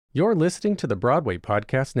You're listening to the Broadway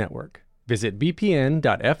Podcast Network. Visit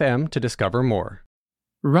bpn.fm to discover more.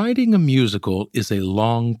 Writing a musical is a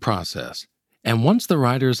long process. And once the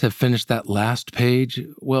writers have finished that last page,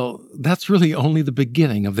 well, that's really only the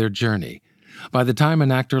beginning of their journey. By the time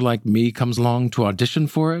an actor like me comes along to audition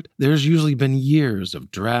for it, there's usually been years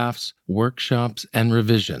of drafts, workshops, and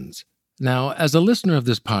revisions. Now, as a listener of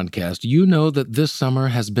this podcast, you know that this summer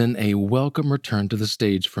has been a welcome return to the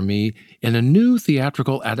stage for me in a new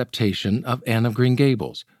theatrical adaptation of Anne of Green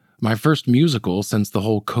Gables, my first musical since the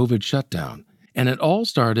whole COVID shutdown. And it all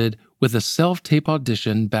started with a self-tape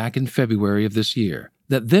audition back in February of this year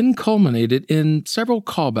that then culminated in several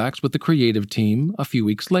callbacks with the creative team a few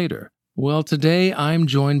weeks later. Well, today I'm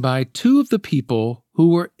joined by two of the people who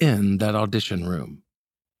were in that audition room.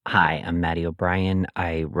 Hi, I'm Maddie O'Brien.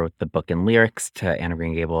 I wrote the book and lyrics to Anne of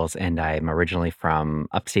Green Gables, and I'm originally from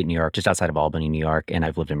upstate New York, just outside of Albany, New York, and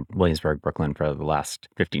I've lived in Williamsburg, Brooklyn for the last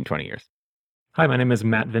 15, 20 years. Hi, my name is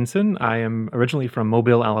Matt Vinson. I am originally from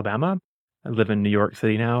Mobile, Alabama. I live in New York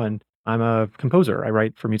City now, and I'm a composer. I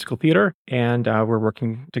write for musical theater, and we're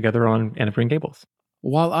working together on Anne of Green Gables.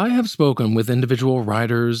 While I have spoken with individual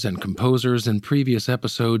writers and composers in previous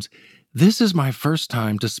episodes, this is my first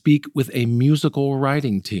time to speak with a musical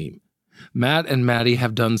writing team. Matt and Maddie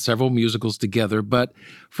have done several musicals together, but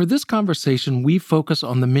for this conversation, we focus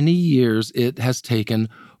on the many years it has taken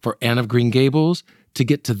for Anne of Green Gables to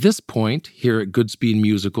get to this point here at Goodspeed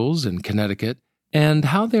Musicals in Connecticut, and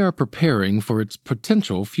how they are preparing for its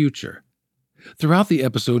potential future. Throughout the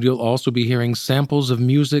episode, you'll also be hearing samples of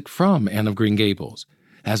music from Anne of Green Gables,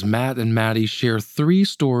 as Matt and Maddie share 3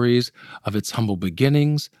 stories of its humble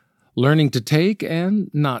beginnings, learning to take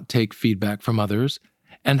and not take feedback from others,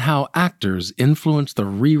 and how actors influence the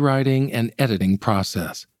rewriting and editing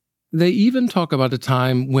process. They even talk about a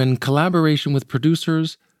time when collaboration with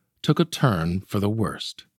producers took a turn for the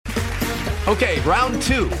worst. Okay, round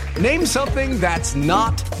 2. Name something that's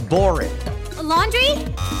not boring. A laundry?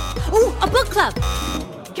 Ooh, a book club.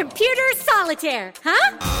 Computer solitaire,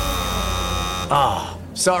 huh? Ah,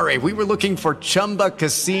 sorry, we were looking for Chumba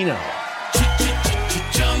Casino.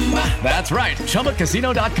 That's right,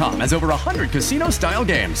 ChumbaCasino.com has over 100 casino-style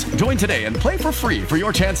games. Join today and play for free for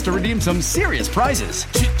your chance to redeem some serious prizes.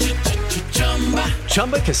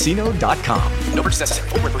 ChumbaCasino.com. No purchase necessary.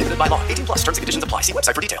 Void where prohibited by law. 18+ terms and conditions apply. See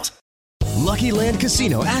website for details. Lucky Land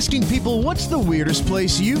Casino, asking people, what's the weirdest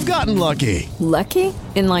place you've gotten lucky? Lucky?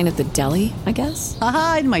 In line at the deli, I guess?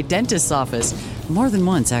 Aha, in my dentist's office. More than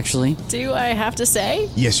once, actually. Do I have to say?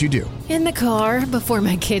 Yes, you do. In the car before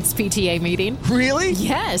my kids' PTA meeting. Really?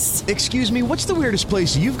 Yes. Excuse me, what's the weirdest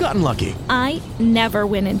place you've gotten lucky? I never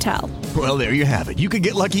win and tell. Well, there you have it. You can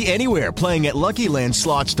get lucky anywhere, playing at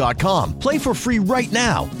LuckyLandSlots.com. Play for free right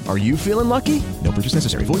now. Are you feeling lucky? No purchase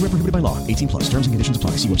necessary. Void where prohibited by law. 18+. Terms and conditions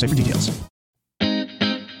apply. See website for details.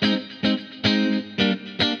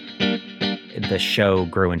 The show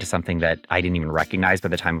grew into something that I didn't even recognize by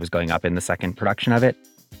the time it was going up in the second production of it.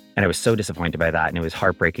 And I was so disappointed by that, and it was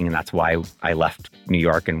heartbreaking, and that's why I left New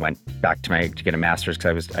York and went back to get a master's,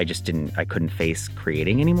 because I couldn't face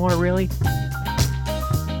creating anymore, really.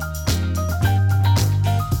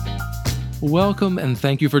 Welcome and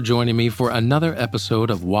thank you for joining me for another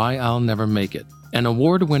episode of Why I'll Never Make It, an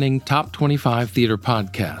award-winning Top 25 theater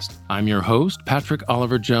podcast. I'm your host, Patrick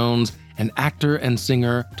Oliver Jones, an actor and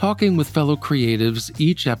singer talking with fellow creatives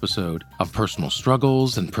each episode of personal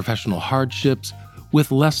struggles and professional hardships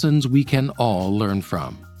with lessons we can all learn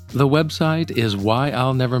from. The website is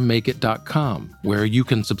whyillnevermakeit.com, where you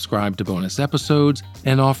can subscribe to bonus episodes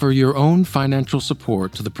and offer your own financial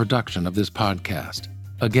support to the production of this podcast.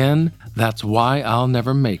 Again, that's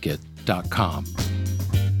whyillnevermakeit.com.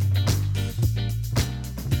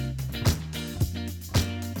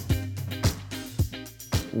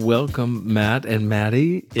 Welcome, Matt and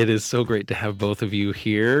Maddie. It is so great to have both of you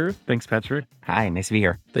here. Thanks, Patrick. Hi, nice to be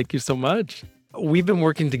here. Thank you so much. We've been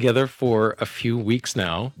working together for a few weeks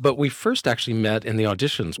now, but we first actually met in the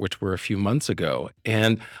auditions, which were a few months ago.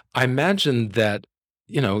 And I imagine that,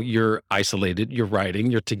 you're isolated, you're writing,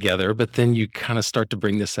 you're together, but then you kind of start to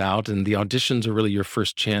bring this out, and the auditions are really your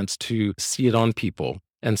first chance to see it on people.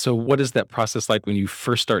 And so what is that process like when you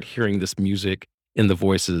first start hearing this music in the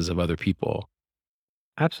voices of other people?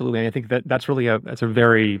 Absolutely. I think that's really that's a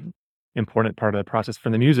very important part of the process for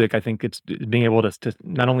the music. I think it's being able to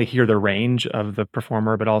not only hear the range of the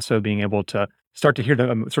performer, but also being able to start to hear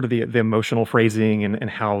the sort of the emotional phrasing and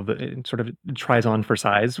how it sort of tries on for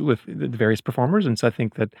size with the various performers. And so I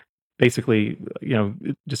think that basically,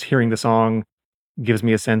 just hearing the song gives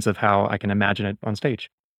me a sense of how I can imagine it on stage.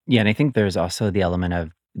 Yeah, and I think there's also the element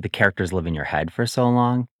of the characters live in your head for so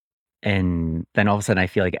long And then all of a sudden I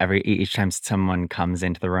feel like each time someone comes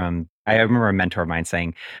into the room, I remember a mentor of mine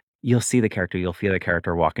saying, you'll see the character, you'll feel the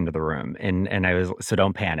character walk into the room. And I was, so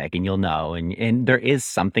don't panic and you'll know. And there is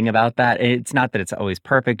something about that. It's not that it's always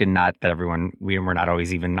perfect and not that we're not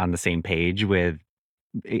always even on the same page with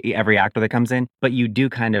every actor that comes in, but you do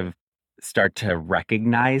kind of start to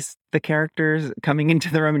recognize the characters coming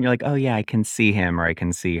into the room and you're like, oh yeah, I can see him or I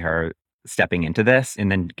can see her stepping into this,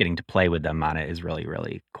 and then getting to play with them on it is really,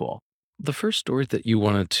 really cool. The first story that you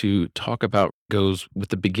wanted to talk about goes with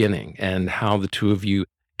the beginning and how the two of you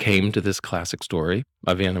came to this classic story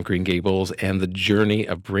of Anne of Green Gables and the journey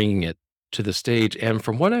of bringing it to the stage. And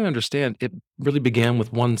from what I understand, it really began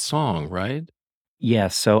with one song, right? Yeah,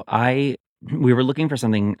 so we were looking for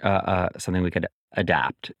something we could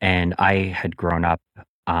adapt, and I had grown up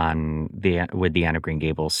with the Anne of Green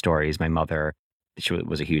Gables stories. My mother, she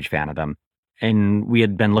was a huge fan of them, and we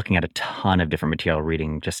had been looking at a ton of different material,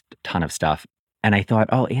 reading just a ton of stuff. And I thought,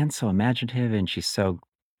 oh, Anne's so imaginative, and she's so,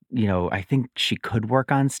 I think she could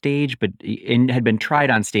work on stage, but and had been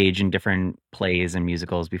tried on stage in different plays and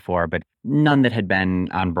musicals before, but none that had been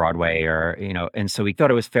on Broadway or, and so we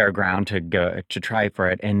thought it was fair ground to try for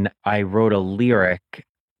it. And I wrote a lyric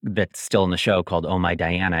that's still in the show called "Oh My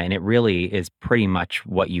Diana," and it really is pretty much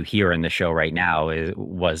what you hear in the show right now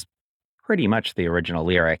was pretty much the original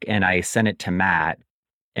lyric. And I sent it to Matt,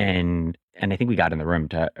 and I think we got in the room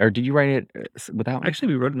or did you write it without me? Actually,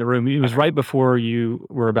 we wrote in the room. It was right before you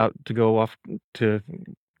were about to go off to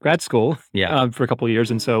grad school for a couple of years.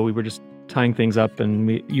 And so we were just tying things up, and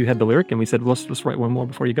you had the lyric, and we said, well, let's write one more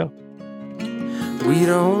before you go. We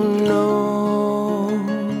don't know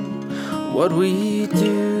what we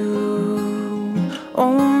do,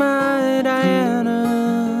 oh my Diana.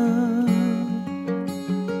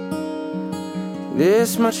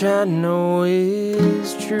 This much I know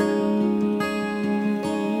is true.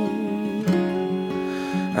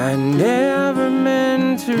 I never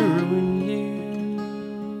meant to ruin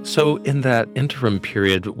you. So in that interim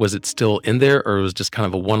period, was it still in there, or was it just kind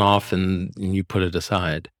of a one-off and you put it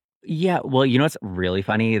aside? Yeah, well, what's really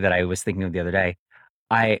funny that I was thinking of the other day?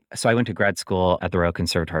 I went to grad school at the Royal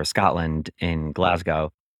Conservatoire of Scotland in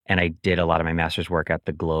Glasgow, and I did a lot of my master's work at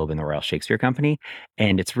the Globe and the Royal Shakespeare Company.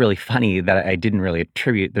 And it's really funny that I didn't really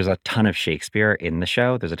attribute, there's a ton of Shakespeare in the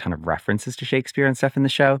show. There's a ton of references to Shakespeare and stuff in the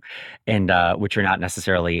show, and which are not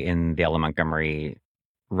necessarily in the Ella Montgomery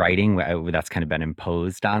writing. That's kind of been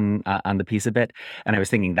imposed on the piece a bit. And I was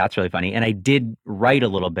thinking that's really funny. And I did write a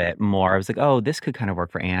little bit more. I was like, oh, this could kind of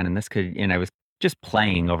work for Anne, and this could, and I was just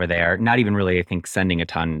playing over there, not even really, I think, sending a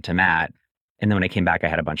ton to Matt. And then when I came back, I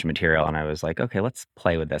had a bunch of material, and I was like, okay, let's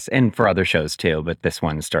play with this. And for other shows too, but this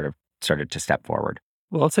one started to step forward.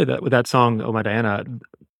 Well, I'll say that with that song, "Oh My Diana,"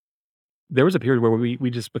 there was a period where we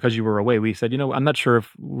just, because you were away, we said, I'm not sure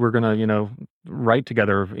if we're gonna, write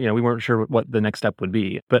together. We weren't sure what the next step would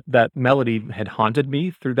be. But that melody had haunted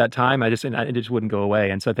me through that time. It just wouldn't go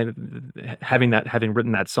away. And so I think having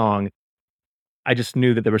written that song, I just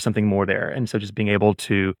knew that there was something more there. And so just being able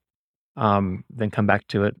to then come back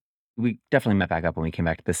to it. We definitely met back up when we came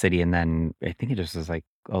back to the city, and then I think it just was like,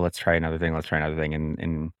 oh, let's try another thing,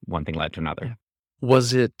 and one thing led to another. Yeah.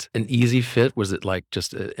 Was it an easy fit? Was it like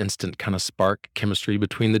just an instant kind of spark chemistry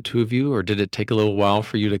between the two of you, or did it take a little while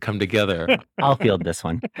for you to come together? I'll field this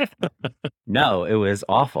one. No, it was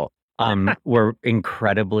awful. We're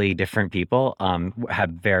incredibly different people,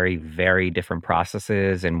 have very, very different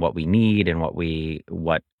processes and what we need and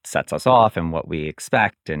what sets us off and what we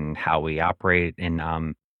expect and how we operate.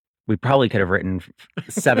 And we probably could have written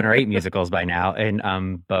 7 or 8 musicals by now, and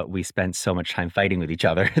but we spent so much time fighting with each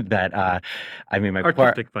other that my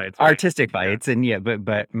artistic fights, and we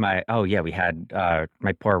had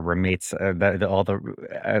my poor roommates. It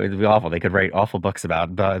would be awful. They could write awful books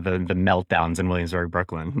about the meltdowns in Williamsburg,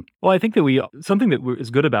 Brooklyn. Well, I think that something that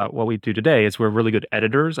is good about what we do today is we're really good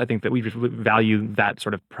editors. I think that we value that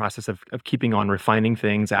sort of process of keeping on refining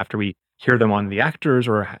things after we hear them on the actors,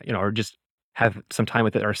 or just have some time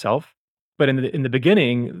with it ourselves. But in the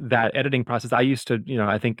beginning, that editing process, I used to,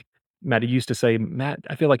 I think Matt used to say, Matt,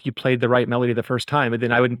 I feel like you played the right melody the first time, but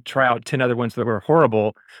then I would try out 10 other ones that were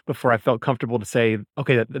horrible before I felt comfortable to say,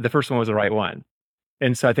 okay, the first one was the right one.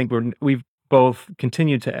 And so I think we've both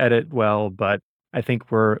continued to edit well, but I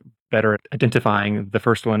think we're better at identifying the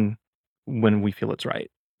first one when we feel it's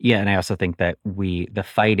right. Yeah, and I also think that the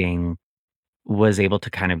fighting was able to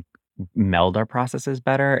kind of meld our processes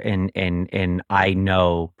better, and I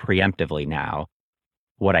know preemptively now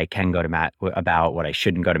what I can go to Matt about, what I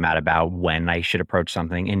shouldn't go to Matt about, when I should approach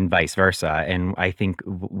something, and vice versa. And I think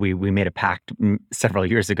we made a pact several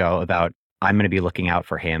years ago about I'm going to be looking out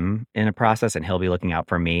for him in a process and he'll be looking out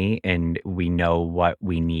for me. And we know what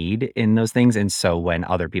we need in those things. And so when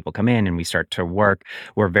other people come in and we start to work,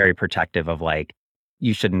 we're very protective of like,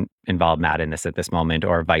 you shouldn't involve Matt in this at this moment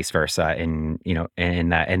or vice versa. And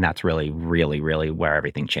that's really, really, really where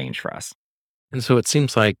everything changed for us. And so it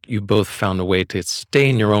seems like you both found a way to stay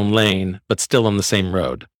in your own lane, but still on the same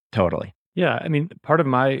road. Totally. Yeah, I mean,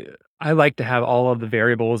 I like to have all of the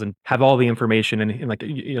variables and have all the information and like,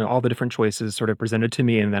 all the different choices sort of presented to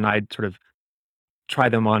me. And then I'd sort of try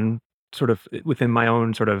them on sort of within my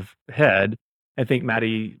own sort of head. I think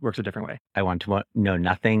Maddie works a different way. I want to know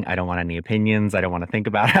nothing. I don't want any opinions. I don't want to think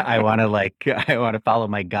about it. I want to follow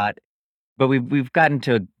my gut. But we've gotten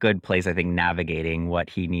to a good place, I think, navigating what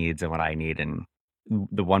he needs and what I need. And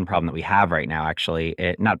the one problem that we have right now, actually,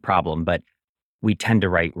 not problem, but we tend to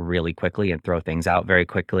write really quickly and throw things out very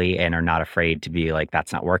quickly and are not afraid to be like,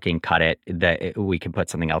 that's not working, cut it, we can put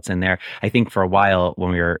something else in there. I think for a while when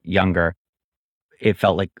we were younger, it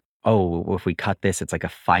felt like, oh, if we cut this, it's like a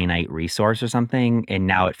finite resource or something. And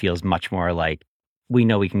now it feels much more like we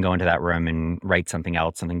know we can go into that room and write something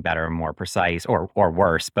else, something better, more precise, or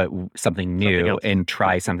worse, but something new and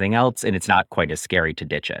try something else. And it's not quite as scary to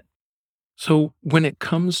ditch it. So when it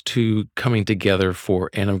comes to coming together for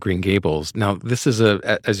Anne of Green Gables, now this is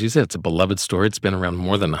as you said, it's a beloved story. It's been around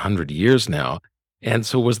more than 100 years now. And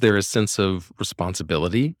so was there a sense of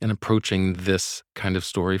responsibility in approaching this kind of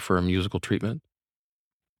story for a musical treatment?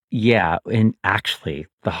 Yeah, and actually,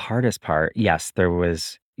 the hardest part, yes, there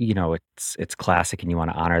was, it's classic and you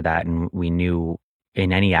want to honor that. And we knew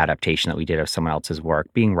in any adaptation that we did of someone else's work,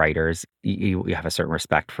 being writers, you have a certain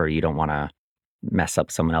respect for, you don't want to mess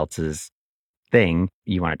up someone else's thing.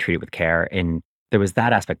 You want to treat it with care. And there was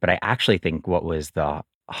that aspect. But I actually think what was the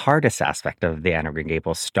hardest aspect of the Anne of Green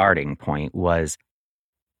Gables starting point was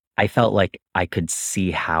I felt like I could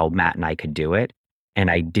see how Matt and I could do it. And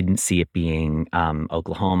I didn't see it being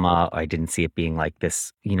Oklahoma. I didn't see it being like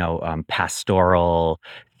this, pastoral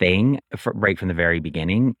thing right from the very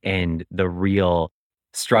beginning. And the real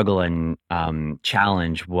struggle and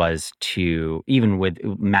challenge was to, even with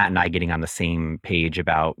Matt and I getting on the same page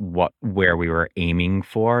about where we were aiming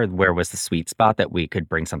for, where was the sweet spot that we could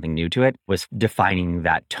bring something new to it, was defining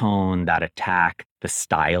that tone, that attack, the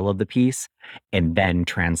style of the piece, and then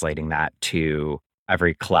translating that to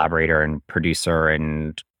every collaborator and producer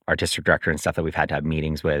and artistic director and stuff that we've had to have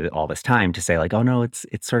meetings with all this time to say like, oh no, it's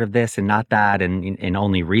sort of this and not that. And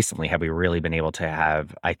only recently have we really been able to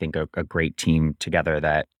have, I think, a great team together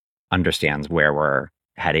that understands where we're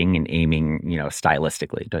heading and aiming,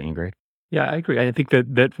 stylistically. Don't you agree? Yeah, I agree. I think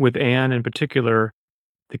that with Anne in particular,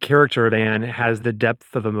 the character of Anne has the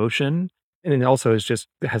depth of emotion, and it also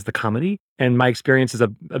has the comedy. And my experiences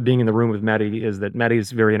of being in the room with Maddie is that Maddie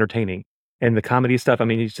is very entertaining. And the comedy stuff, I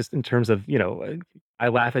mean, it's just in terms of, I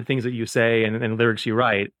laugh at things that you say and lyrics you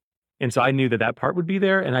write. And so I knew that part would be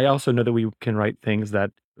there. And I also know that we can write things that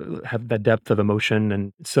have that depth of emotion.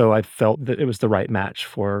 And so I felt that it was the right match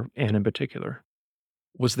for Anne in particular.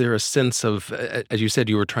 Was there a sense of, as you said,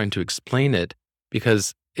 you were trying to explain it?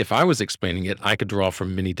 Because if I was explaining it, I could draw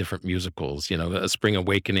from many different musicals, A Spring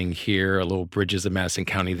Awakening here, a Little Bridges of Madison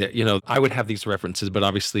County there. I would have these references, but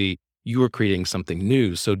obviously you were creating something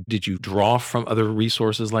new. So did you draw from other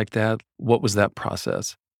resources like that? What was that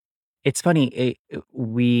process? It's funny.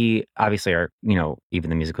 We obviously are, even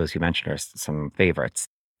the musicals you mentioned are some favorites.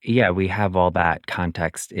 Yeah, we have all that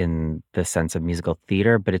context in the sense of musical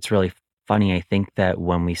theater, but it's really funny. I think that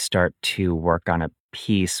when we start to work on a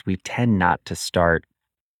piece, we tend not to start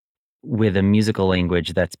with a musical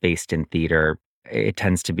language that's based in theater. It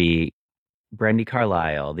tends to be Brandy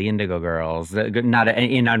Carlisle, the Indigo Girls, not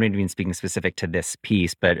even speaking specific to this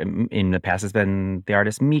piece, but in the past has been the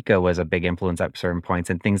artist Mika was a big influence at certain points,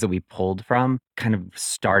 and things that we pulled from kind of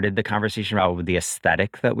started the conversation about the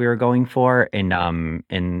aesthetic that we were going for, and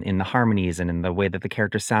in the harmonies and in the way that the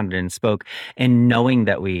characters sounded and spoke, and knowing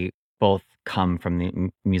that we both come from the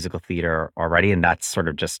musical theater already, and that's sort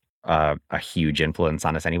of just a huge influence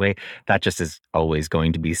on us anyway. That just is always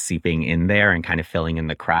going to be seeping in there and kind of filling in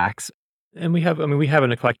the cracks. And we have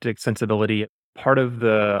an eclectic sensibility. Part of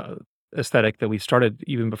the aesthetic that we started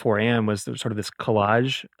even before Anne was sort of this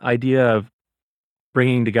collage idea of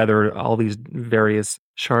bringing together all these various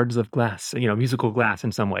shards of glass, musical glass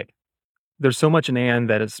in some way. There's so much in Anne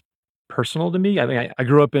that is personal to me. I mean, I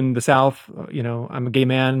grew up in the South, I'm a gay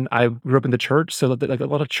man. I grew up in the church. So like a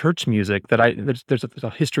lot of church music there's a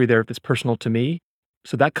history there that's personal to me.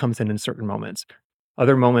 So that comes in certain moments.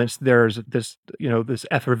 Other moments, there's this, this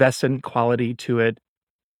effervescent quality to it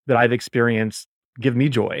that I've experienced give me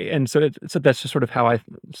joy. And so that's just sort of how I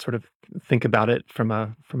sort of think about it from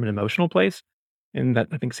an emotional place, and that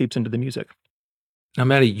I think seeps into the music. Now,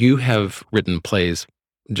 Maddie, you have written plays,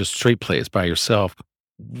 just straight plays by yourself.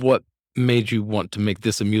 What made you want to make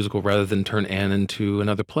this a musical rather than turn Anne into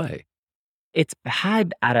another play? It's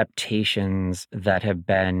had adaptations that have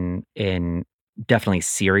been in definitely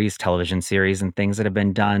television series and things that have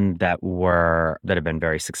been done that have been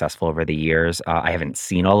very successful over the years. I haven't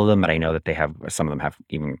seen all of them, but I know that some of them have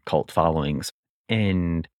even cult followings.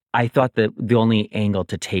 And I thought that the only angle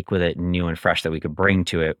to take with it, new and fresh, that we could bring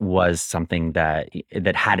to it was something that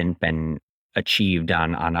hadn't been achieved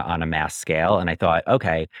on a mass scale. And I thought,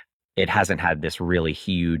 okay, it hasn't had this really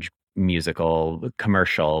huge musical,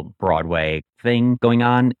 commercial Broadway thing going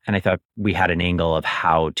on, and I thought we had an angle of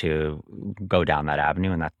how to go down that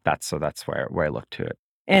avenue, and that's where I looked to it.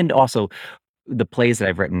 And also, the plays that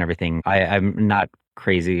I've written and everything, I'm not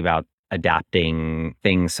crazy about adapting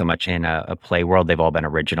things so much in a play world. They've all been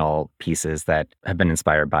original pieces that have been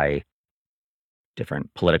inspired by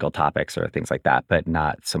different political topics or things like that, but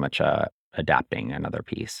not so much adapting another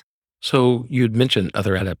piece. So you'd mentioned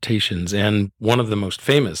other adaptations, and one of the most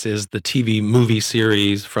famous is the TV movie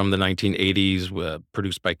series from the 1980s,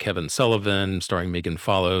 produced by Kevin Sullivan, starring Megan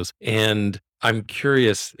Follows. And I'm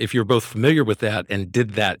curious if you're both familiar with that, and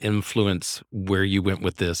did that influence where you went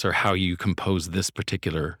with this or how you composed this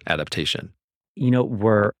particular adaptation?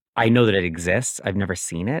 I know that it exists. I've never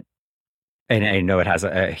seen it. And I know it has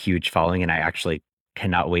a huge following, and I actually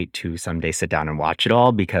cannot wait to someday sit down and watch it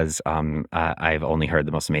all because I've only heard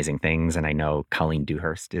the most amazing things, and I know Colleen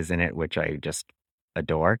Dewhurst is in it, which I just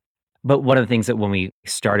adore. But one of the things that when we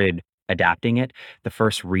started adapting it, the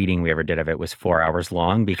first reading we ever did of it was 4 hours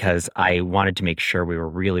long because I wanted to make sure we were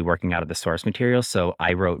really working out of the source material. So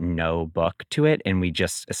I wrote no book to it, and we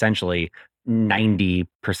just essentially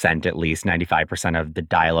 90%, at least 95% of the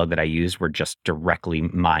dialogue that I used were just directly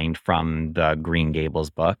mined from the Green Gables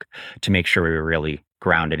book to make sure we were really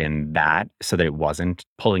grounded in that so that it wasn't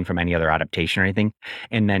pulling from any other adaptation or anything.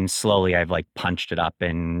 And then slowly I've like punched it up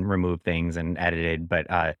and removed things and edited. But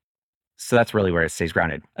so that's really where it stays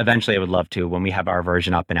grounded. Eventually I would love to, when we have our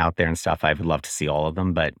version up and out there and stuff, I would love to see all of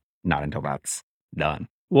them, but not until that's done.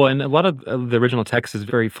 Well, and a lot of the original text is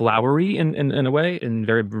very flowery in a way and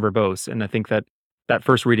very verbose. And I think that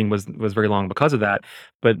first reading was very long because of that.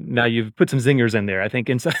 But now you've put some zingers in there. I think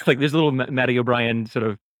inside, like there's a little Matty O'Brien sort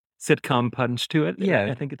of sitcom punch to it. Yeah.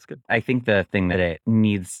 I think it's good. I think the thing that it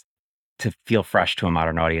needs to feel fresh to a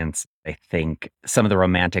modern audience, I think some of the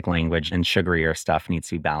romantic language and sugarier stuff needs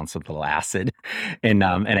to be balanced with a little acid. And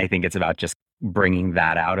I think it's about just bringing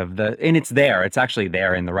that out of and it's actually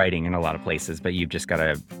there in the writing in a lot of places, but you've just got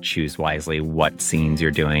to choose wisely what scenes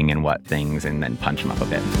you're doing and what things, and then punch them up a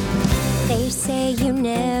bit. They say you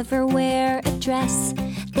never wear a dress.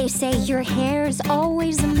 They say your hair's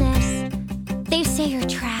always a mess. They say you're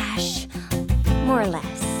trash, more or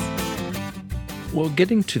less. Well,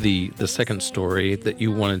 getting to the second story that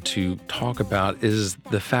you wanted to talk about is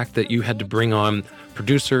the fact that you had to bring on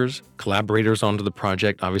producers, collaborators onto the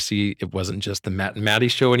project. Obviously, it wasn't just the Matt and Maddie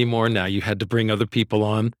show anymore. Now you had to bring other people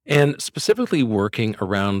on, and specifically working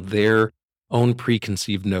around their own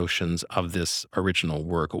preconceived notions of this original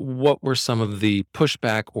work. What were some of the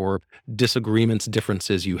pushback or disagreements,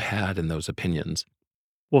 differences you had in those opinions?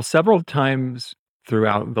 Well, several times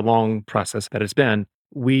throughout the long process that it's been,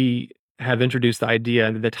 we have introduced the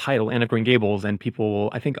idea, the title, Anne of Green Gables, and people will,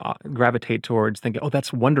 I think, gravitate towards thinking, oh,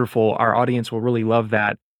 that's wonderful. Our audience will really love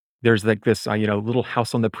that. There's like this, little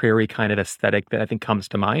house on the prairie kind of aesthetic that I think comes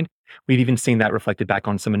to mind. We've even seen that reflected back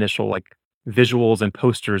on some initial like visuals and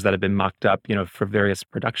posters that have been mocked up, for various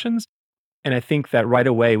productions. And I think that right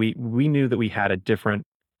away, we knew that we had a different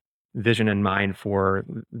vision in mind for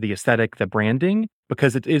the aesthetic, the branding,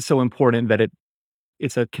 because it is so important that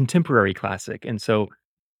it's a contemporary classic. And so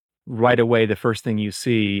right away, the first thing you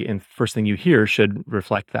see and first thing you hear should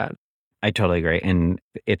reflect that. I totally agree. And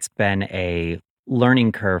it's been a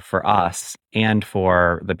learning curve for us and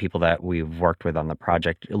for the people that we've worked with on the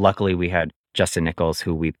project. Luckily, we had Justin Nichols,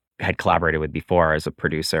 who we had collaborated with before as a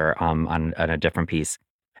producer on a different piece.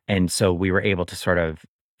 And so we were able to sort of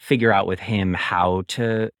figure out with him how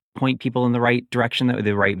to point people in the right direction,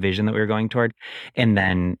 the right vision that we were going toward. And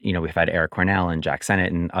then, we've had Eric Cornell and Jack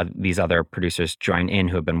Sennett and these other producers join in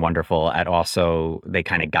who have been wonderful at also, they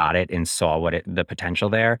kind of got it and saw the potential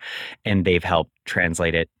there. And they've helped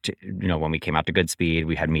translate it to, when we came out to Goodspeed,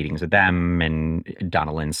 we had meetings with them, and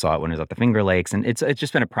Donna Lynn saw it when it was at the Finger Lakes. And it's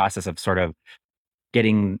just been a process of sort of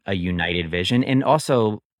getting a united vision and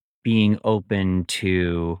also being open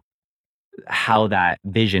to how that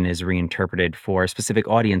vision is reinterpreted for specific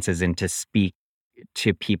audiences and to speak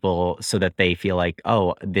to people so that they feel like,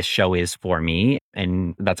 oh, this show is for me.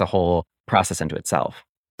 And that's a whole process into itself.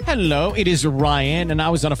 Hello, it is Ryan, and I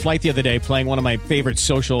was on a flight the other day playing one of my favorite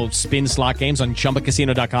social spin slot games on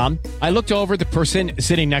ChumbaCasino.com. I looked over at the person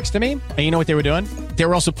sitting next to me, and you know what they were doing? They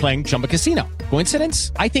were also playing Chumba Casino.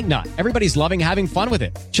 Coincidence? I think not. Everybody's loving having fun with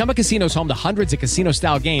it. Chumba Casino is home to hundreds of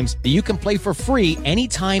casino-style games that you can play for free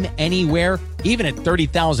anytime, anywhere, even at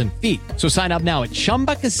 30,000 feet. So sign up now at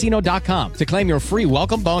ChumbaCasino.com to claim your free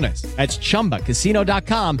welcome bonus. That's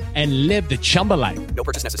ChumbaCasino.com and live the Chumba life. No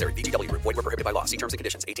purchase necessary. VGW. Void where prohibited by law. See terms and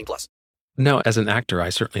conditions. 18+. Now, as an actor, I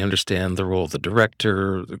certainly understand the role of the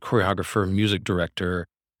director, the choreographer, music director.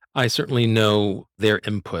 I certainly know their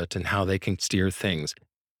input and how they can steer things.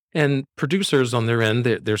 And producers on their end,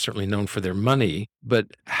 they're certainly known for their money, but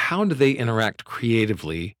how do they interact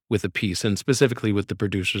creatively with a piece, and specifically with the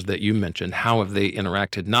producers that you mentioned? How have they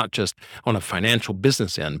interacted, not just on a financial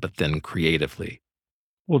business end, but then creatively?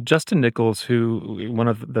 Well, Justin Nichols, who one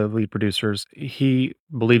of the lead producers, he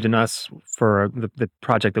believed in us for the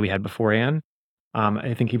project that we had before Anne.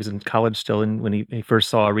 I think he was in college still, and when he first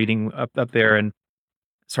saw a reading up there and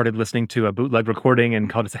started listening to a bootleg recording and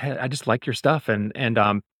called us, "Hey, I just like your stuff,"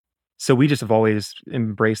 and so we just have always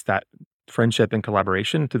embraced that friendship and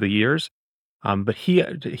collaboration through the years. But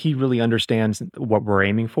he really understands what we're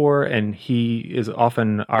aiming for, and he is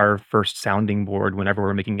often our first sounding board whenever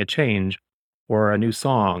we're making a change or a new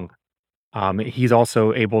song. He's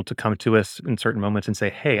also able to come to us in certain moments and say,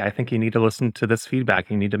 "Hey, I think you need to listen to this feedback.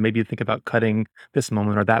 You need to maybe think about cutting this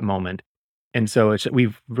moment or that moment." And so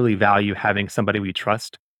we really value having somebody we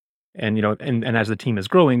trust. And and as the team is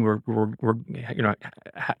growing, we're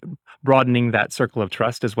broadening that circle of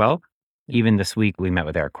trust as well. Even this week, we met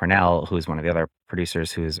with Eric Cornell, who's one of the other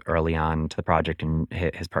producers who's early on to the project, and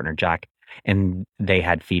his partner, Jack. And they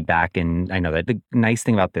had feedback. And I know that the nice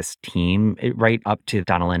thing about this team, right up to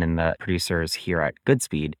Donalyn and the producers here at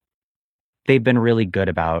Goodspeed, they've been really good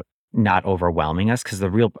about not overwhelming us. Because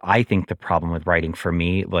I think the problem with writing for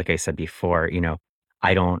me, like I said before,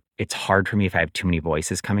 it's hard for me if I have too many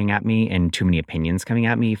voices coming at me and too many opinions coming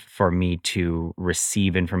at me for me to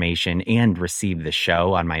receive information and receive the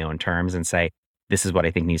show on my own terms and say, this is what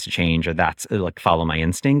I think needs to change, or that's like follow my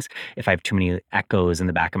instincts. If I have too many echoes in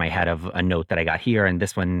the back of my head of a note that I got here and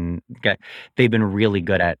this one, they've been really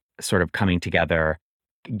good at sort of coming together,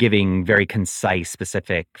 giving very concise,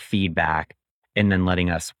 specific feedback, and then letting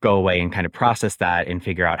us go away and kind of process that and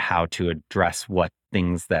figure out how to address what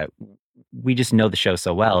things that we just know the show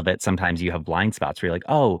so well that sometimes you have blind spots where you're like,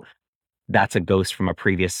 oh, that's a ghost from a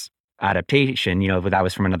previous adaptation, but that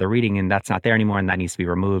was from another reading and that's not there anymore. And that needs to be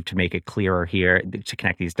removed to make it clearer here to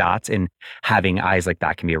connect these dots. And having eyes like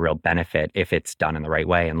that can be a real benefit if it's done in the right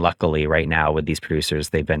way. And luckily right now with these producers,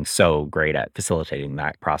 they've been so great at facilitating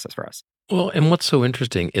that process for us. Well, and what's so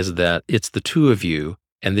interesting is that it's the two of you,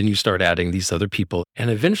 and then you start adding these other people, and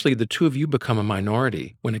eventually the two of you become a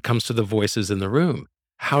minority when it comes to the voices in the room.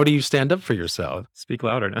 How do you stand up for yourself? Speak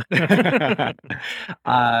louder now.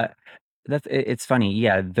 It's funny.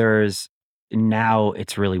 Yeah, now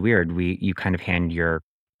it's really weird. You kind of hand your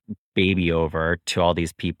baby over to all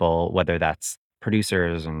these people, whether that's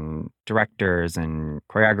producers and directors and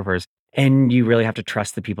choreographers, and you really have to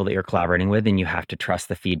trust the people that you're collaborating with, and you have to trust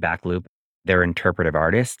the feedback loop. They're interpretive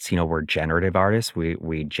artists. We're generative artists.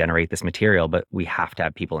 We generate this material, but we have to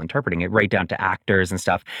have people interpreting it, right down to actors and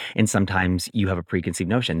stuff. And sometimes you have a preconceived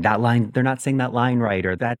notion. That line, they're not saying that line right,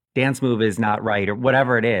 or that dance move is not right, or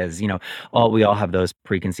whatever it is. We all have those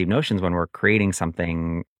preconceived notions when we're creating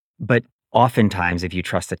something. But oftentimes, if you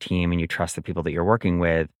trust a team and you trust the people that you're working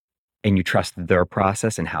with, and you trust their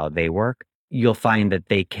process and how they work, you'll find that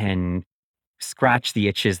they can scratch the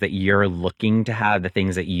itches that you're looking to have, the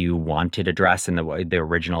things that you wanted to address in the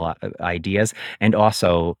original ideas, and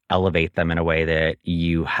also elevate them in a way that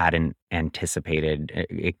you hadn't anticipated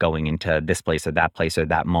it going into this place or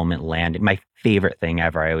that moment landing. My favorite thing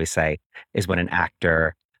ever, I always say, is when an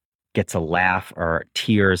actor gets a laugh or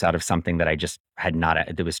tears out of something that I just had not,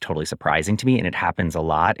 that was totally surprising to me. And it happens a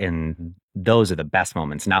lot. And those are the best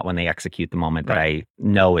moments, not when they execute the moment that I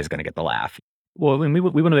know is going to get the laugh. Well, and we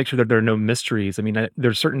want to make sure that there are no mysteries. I mean,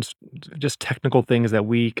 there's certain just technical things that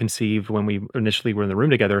we conceived when we initially were in the room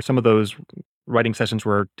together. Some of those writing sessions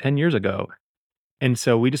were 10 years ago. And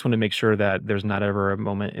so we just want to make sure that there's not ever a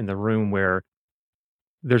moment in the room where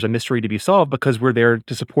there's a mystery to be solved, because we're there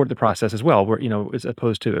to support the process as well. We're, as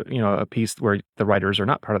opposed to, a piece where the writers are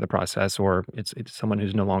not part of the process, or it's someone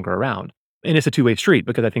who's no longer around. And it's a two-way street,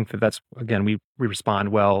 because I think that's, again, we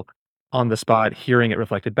respond well on the spot, hearing it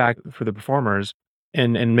reflected back for the performers,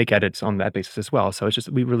 and make edits on that basis as well. So it's just,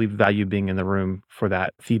 we really value being in the room for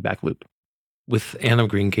that feedback loop. With Anne of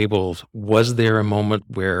Green Gables, was there a moment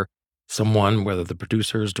where someone, whether the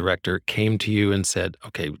producers, director, came to you and said,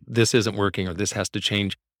 okay, this isn't working or this has to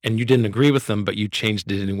change, and you didn't agree with them, but you changed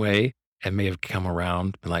it anyway and may have come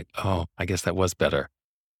around and like, oh, I guess that was better?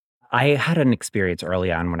 I had an experience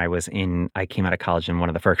early on when I came out of college, and one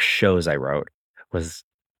of the first shows I wrote was,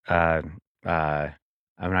 uh, uh,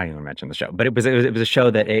 I'm not even gonna mention the show, but it was a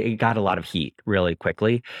show that it got a lot of heat really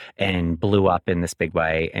quickly and blew up in this big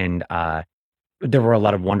way. And there were a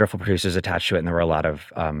lot of wonderful producers attached to it, and there were a lot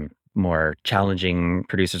of more challenging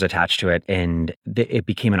producers attached to it, and it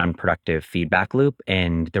became an unproductive feedback loop.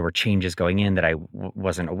 And there were changes going in that I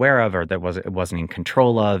wasn't aware of, or it wasn't in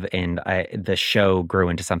control of, and the show grew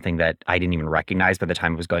into something that I didn't even recognize by the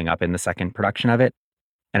time it was going up in the second production of it.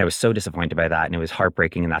 And I was so disappointed by that, and it was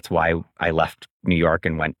heartbreaking, and that's why I left New York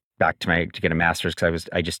and went back to get a master's, because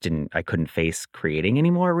I couldn't face creating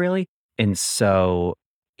anymore, really. And so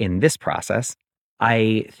in this process,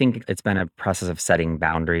 I think it's been a process of setting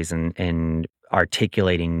boundaries and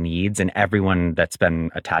articulating needs, and everyone that's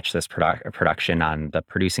been attached to this production on the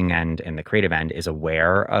producing end and the creative end is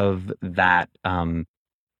aware of that.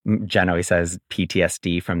 Jen always says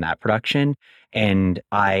PTSD from that production, and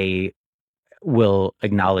I will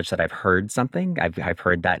acknowledge that I've heard something. I've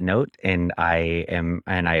heard that note, and I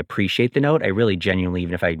appreciate the note. I really genuinely,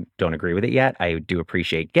 even if I don't agree with it yet, I do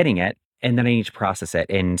appreciate getting it. And then I need to process it.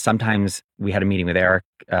 And sometimes we had a meeting with Eric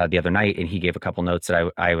the other night, and he gave a couple notes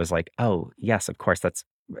that I was like, oh, yes, of course, that's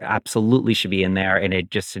absolutely should be in there. And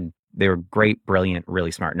they were great, brilliant,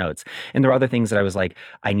 really smart notes. And there were other things that I was like,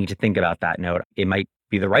 I need to think about that note. It might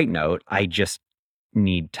be the right note. I just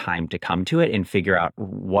need time to come to it and figure out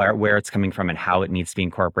where it's coming from and how it needs to be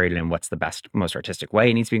incorporated and what's the best, most artistic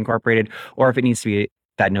way it needs to be incorporated, or if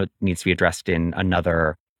that note needs to be addressed in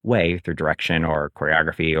another way through direction or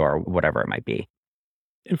choreography or whatever it might be.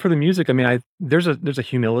 And for the music, I mean, there's a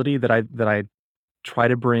humility that I try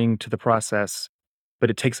to bring to the process, but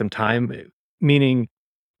it takes some time. Meaning,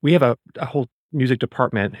 we have a whole music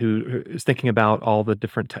department who is thinking about all the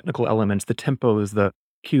different technical elements, the tempos, the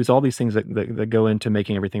cues, all these things that go into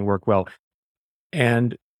making everything work well.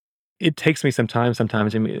 And it takes me some time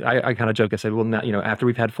sometimes. I mean, I kind of joke. I said, well, now, after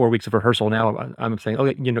we've had 4 weeks of rehearsal, now I'm saying,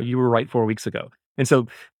 okay, you were right 4 weeks ago. And so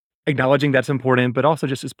acknowledging that's important, but also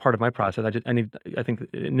just as part of my process, I think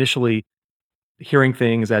initially hearing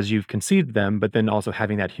things as you've conceived them, but then also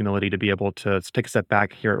having that humility to be able to take a step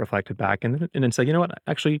back, hear it reflected back, and then say, you know what,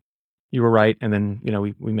 actually, you were right. And then,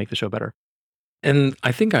 we make the show better. And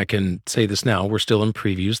I think I can say this now. We're still in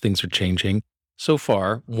previews. Things are changing. So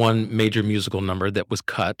far, one major musical number that was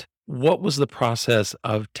cut. What was the process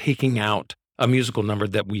of taking out a musical number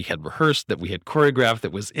that we had rehearsed, that we had choreographed,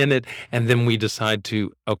 that was in it, and then we decide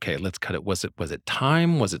to, okay, let's cut it? Was it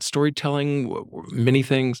time? Was it storytelling? Many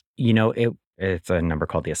things? It's a number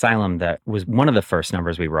called The Asylum that was one of the first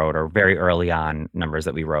numbers we wrote, or very early on numbers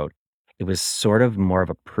that we wrote. It was sort of more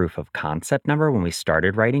of a proof of concept number when we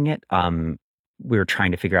started writing it. We were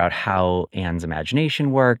trying to figure out how Anne's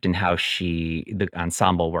imagination worked and how the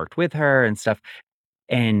ensemble worked with her and stuff.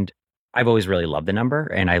 And I've always really loved the number,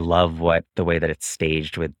 and I love the way that it's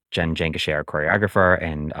staged with Jen Jankashay, our choreographer,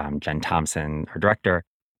 and Jen Thompson, our director.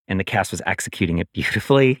 And the cast was executing it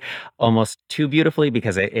beautifully, almost too beautifully,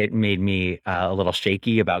 because it made me a little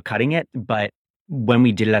shaky about cutting it. But when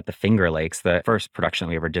we did it at the Finger Lakes, the first production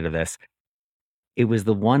we ever did of this, it was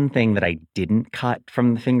the one thing that I didn't cut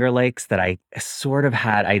from the Finger Lakes that I sort of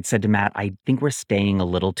I'd said to Matt, I think we're staying a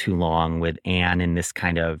little too long with Anne in this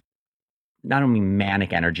kind of not only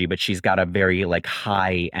manic energy, but she's got a very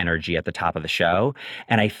high energy at the top of the show.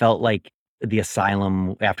 And I felt like the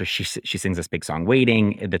Asylum, after she sings this big song,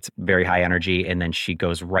 Waiting, that's very high energy, and then she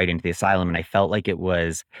goes right into the Asylum. And I felt like it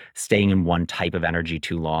was staying in one type of energy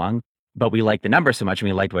too long. But we liked the number so much, and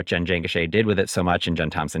we liked what Jen Jankashay did with it so much, and Jen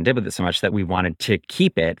Thompson did with it so much, that we wanted to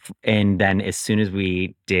keep it. And then as soon as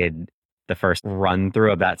we did the first run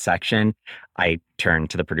through of that section, I turned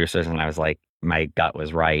to the producers and I was like, my gut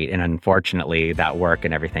was right. And unfortunately, that work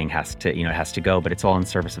and everything has to go, but it's all in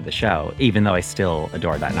service of the show, even though I still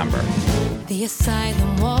adore that number. The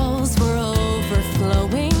asylum walls were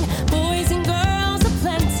overflowing. Boys and girls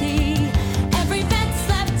aplenty. Every vet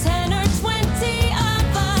slept 10 or 20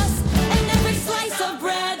 of us. And every slice of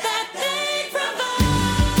bread that they provide,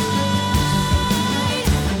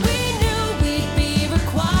 we knew we'd be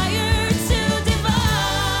required to divide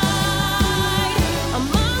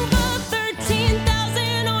among the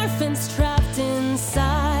 13,000 orphans trapped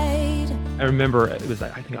inside. I remember it was,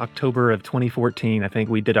 I think, October of 2014. I think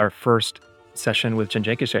we did our first session with Jen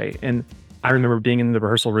Jankashay. And I remember being in the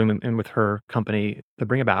rehearsal room and with her company, The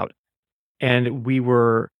Bring About. And we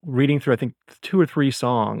were reading through, I think, 2 or 3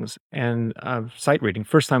 songs and sight reading.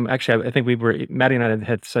 First time, actually, I think Maddie and I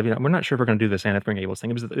had said, we're not sure if we're going to do this Anne of Green Gables thing.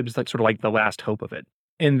 It was like sort of like the last hope of it.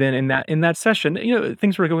 And then in that session,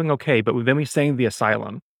 things were going okay, but then we sang The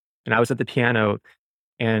Asylum, and I was at the piano,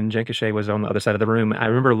 and Jen Cachet was on the other side of the room. I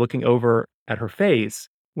remember looking over at her face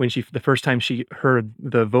when the first time she heard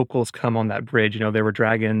the vocals come on that bridge. There were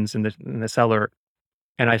dragons in the cellar,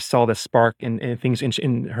 and I saw the spark and things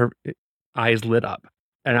in her eyes lit up,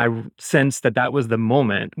 and I sensed that was the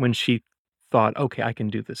moment when she thought, "Okay, I can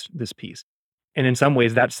do this piece." And in some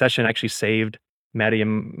ways, that session actually saved Maddie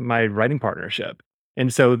and my writing partnership.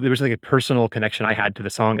 And so there was like a personal connection I had to the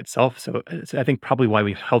song itself. So it's, I think, probably why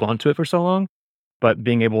we held on to it for so long. But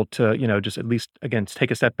being able to, just at least again take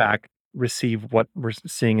a step back, receive what we're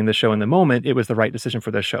seeing in the show in the moment, it was the right decision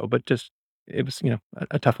for the show. But just it was,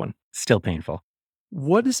 a tough one. Still painful.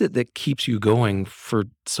 What is it that keeps you going for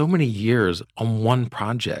so many years on one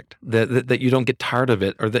project that you don't get tired of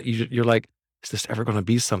it, or that you're like, is this ever going to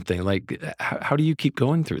be something? Like, how do you keep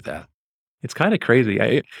going through that? It's kind of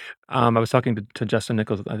crazy. I was talking to Justin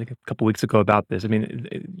Nichols, I think a couple weeks ago about this. I mean,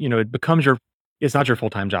 it becomes it's not your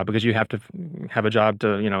full-time job because you have to have a job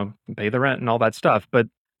to, pay the rent and all that stuff. But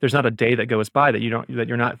there's not a day that goes by that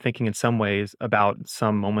you're not thinking in some ways about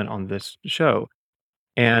some moment on this show.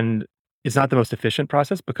 And it's not the most efficient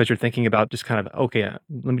process because you're thinking about just kind of, okay,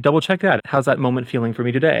 let me double check that. How's that moment feeling for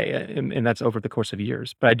me today? And that's over the course of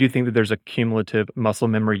years. But I do think that there's a cumulative muscle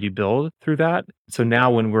memory you build through that. So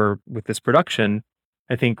now when we're with this production,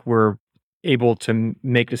 I think we're able to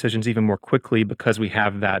make decisions even more quickly because we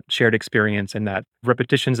have that shared experience, and that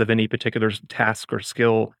repetitions of any particular task or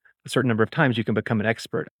skill a certain number of times, you can become an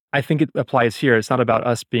expert. I think it applies here. It's not about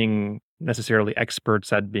us being necessarily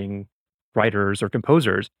experts at being writers or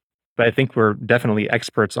composers, but I think we're definitely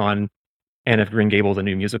experts on Anne of Green Gables, a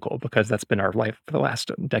new musical, because that's been our life for the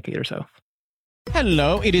last decade or so.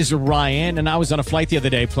 Hello, it is Ryan, and I was on a flight the other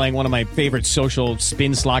day playing one of my favorite social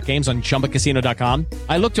spin slot games on ChumbaCasino.com.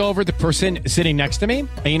 I looked over at the person sitting next to me,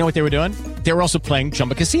 and you know what they were doing? They were also playing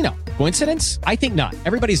Chumba Casino. Coincidence? I think not.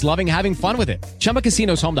 Everybody's loving having fun with it. Chumba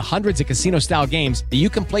Casino is home to hundreds of casino-style games that you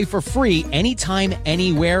can play for free anytime,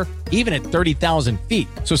 anywhere, even at 30,000 feet.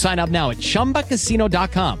 So sign up now at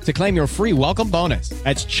ChumbaCasino.com to claim your free welcome bonus.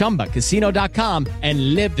 That's ChumbaCasino.com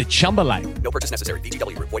and live the Chumba life. No purchase necessary.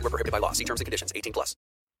 VGW. Void where prohibited by law. See terms and conditions. 18+.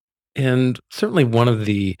 And certainly one of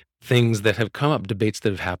the things that have come up, debates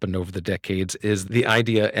that have happened over the decades, is the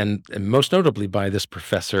idea, and most notably by this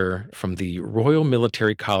professor from the Royal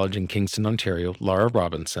Military College in Kingston, Ontario, Laura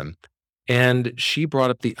Robinson. And she brought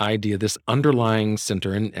up the idea, this underlying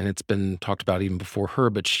center, and it's been talked about even before her,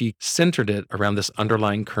 but she centered it around this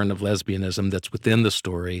underlying current of lesbianism that's within the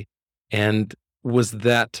story. And was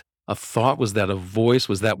that a thought? Was that a voice?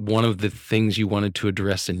 Was that one of the things you wanted to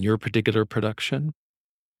address in your particular production?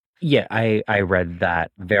 Yeah, I read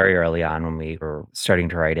that very early on when we were starting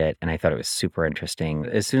to write it, and I thought it was super interesting.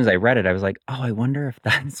 As soon as I read it, I was like, oh, I wonder if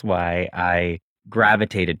that's why I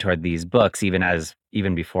gravitated toward these books,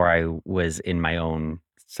 even before I was in my own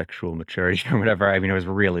sexual maturity or whatever. I mean, I was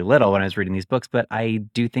really little when I was reading these books, but I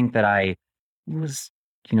do think that I was,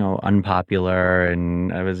 unpopular,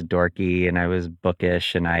 and I was dorky, and I was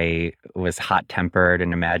bookish, and I was hot-tempered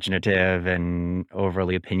and imaginative and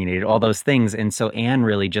overly opinionated, all those things. And so Anne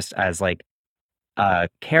really just as like a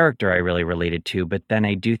character I really related to. But then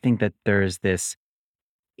I do think that there's this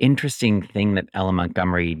interesting thing that Ella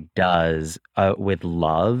Montgomery does with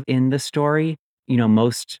love in the story.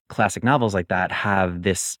 Most classic novels like that have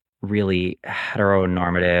this really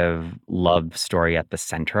heteronormative love story at the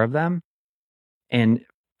center of them. And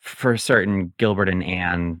for certain, Gilbert and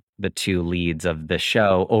Anne, the two leads of the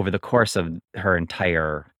show, over the course of her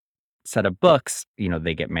entire set of books,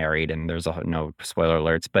 they get married, and there's no spoiler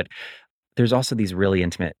alerts, but there's also these really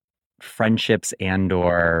intimate friendships and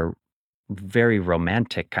or very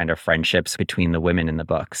romantic kind of friendships between the women in the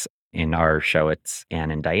books. In our show, it's Anne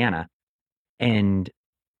and Diana. And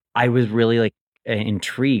I was really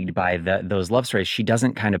intrigued by those love stories. She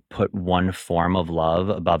doesn't kind of put one form of love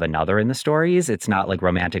above another in the stories. It's not like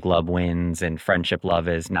romantic love wins and friendship love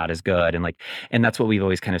is not as good. And that's what we've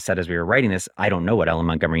always kind of said as we were writing this. I don't know what Ella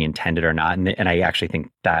Montgomery intended or not. And I actually think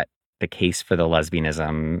that the case for the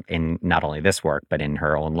lesbianism in not only this work, but in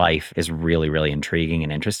her own life is really, really intriguing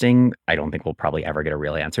and interesting. I don't think we'll probably ever get a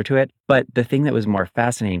real answer to it. But the thing that was more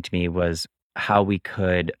fascinating to me was how we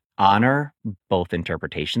could honor both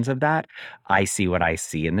interpretations of that. I see what I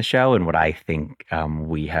see in the show, and what I think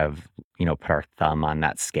we have, put our thumb on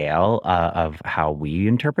that scale of how we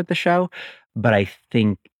interpret the show. But I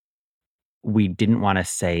think we didn't want to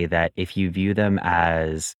say that if you view them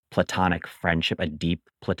as platonic friendship, a deep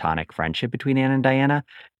platonic friendship between Anne and Diana,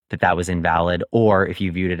 that was invalid, or if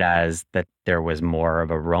you viewed it as that there was more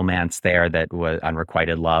of a romance there that was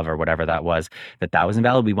unrequited love or whatever that was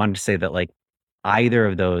invalid. We wanted to say that like either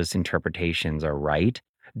of those interpretations are right,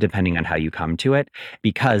 depending on how you come to it,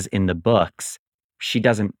 because in the books, she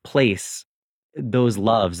doesn't place those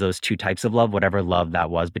loves, those two types of love, whatever love that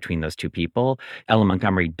was between those two people. Ellen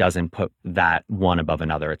Montgomery doesn't put that one above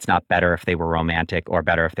another. It's not better if they were romantic or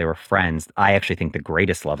better if they were friends. I actually think the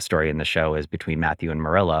greatest love story in the show is between Matthew and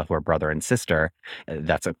Marilla, who are brother and sister.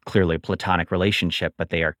 That's a clearly platonic relationship,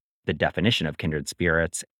 but they are the definition of kindred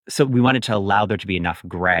spirits. So we wanted to allow there to be enough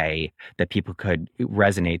gray that people could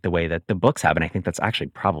resonate the way that the books have. And I think that's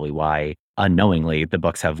actually probably why, unknowingly, the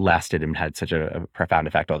books have lasted and had such a profound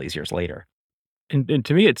effect all these years later. And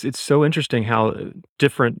to me, it's so interesting how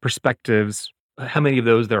different perspectives, how many of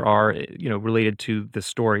those there are, related to the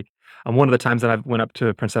story. One of the times that I went up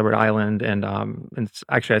to Prince Edward Island, and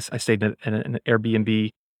actually I stayed in an Airbnb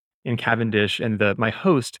in Cavendish, and my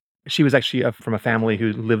host, she was actually from a family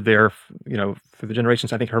who lived there, for the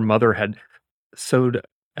generations. I think her mother had sewed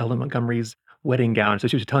Ellen Montgomery's wedding gown. So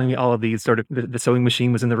she was telling me all of these sort of, the sewing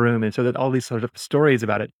machine was in the room. And so that all these sort of stories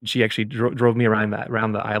about it. She actually drove me around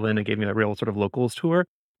the island and gave me a real sort of locals tour.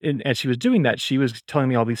 And as she was doing that, she was telling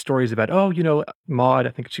me all these stories about, Maud,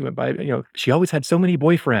 I think she went by, she always had so many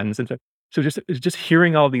boyfriends. And so just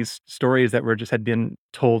hearing all these stories that had been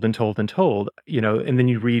told and told and told, and then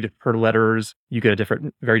you read her letters, you get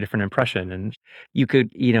a very different impression. And you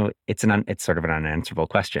could, it's sort of an unanswerable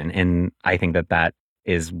question. And I think that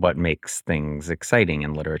is what makes things exciting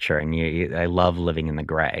in literature. And I love living in the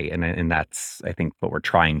gray. And that's, I think, what we're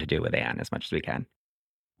trying to do with Anne as much as we can.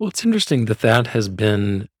 Well, it's interesting that has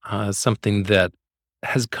been something that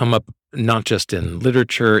has come up not just in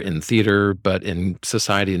literature, in theater, but in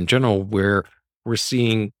society in general, where we're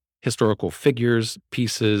seeing historical figures,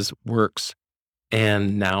 pieces, works,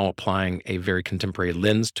 and now applying a very contemporary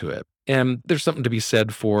lens to it. And there's something to be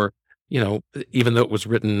said for, even though it was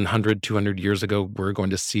written 100, 200 years ago, we're going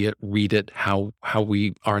to see it, read it, how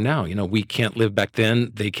we are now. We can't live back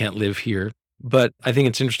then, they can't live here. But I think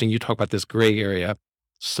it's interesting you talk about this gray area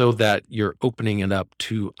so that you're opening it up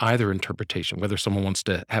to either interpretation, whether someone wants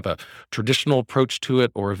to have a traditional approach to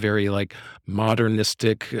it or a very like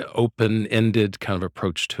modernistic, open-ended kind of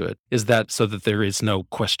approach to it. Is that so that there is no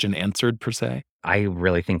question answered per se? I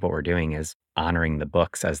really think what we're doing is honoring the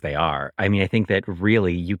books as they are. I mean, I think that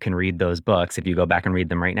really you can read those books if you go back and read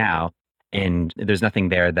them right now, and there's nothing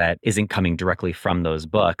there that isn't coming directly from those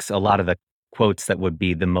books. A lot of the quotes that would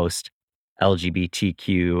be the most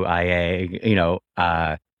LGBTQIA,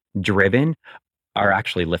 driven are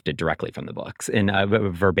actually lifted directly from the books in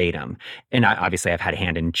verbatim. And obviously I've had a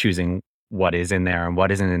hand in choosing what is in there and what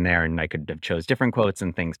isn't in there, and I could have chose different quotes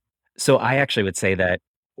and things. So I actually would say that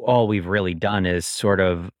all we've really done is sort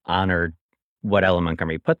of honored what Ellen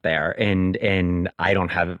Montgomery put there. And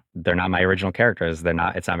they're not my original characters.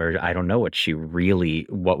 I don't know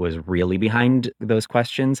what was really behind those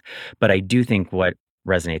questions. But I do think what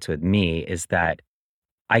resonates with me is that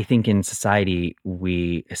I think in society,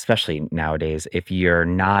 especially nowadays, if you're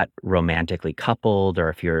not romantically coupled or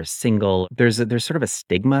if you're single, there's sort of a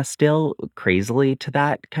stigma still crazily to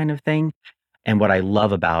that kind of thing. And what I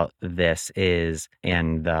love about this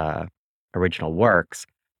and the original works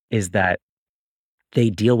is that they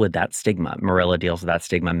deal with that stigma. Marilla deals with that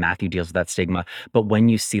stigma. Matthew deals with that stigma. But when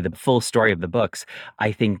you see the full story of the books,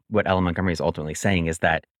 I think what Ellen Montgomery is ultimately saying is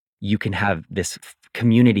that you can have this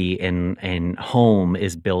community and home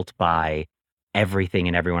is built by everything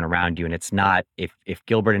and everyone around you. And it's not if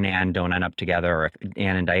Gilbert and Anne don't end up together, or if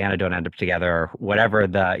Anne and Diana don't end up together, or whatever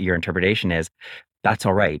your interpretation is, that's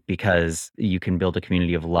all right, because you can build a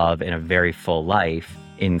community of love in a very full life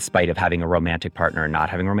in spite of having a romantic partner or not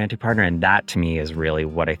having a romantic partner. And that to me is really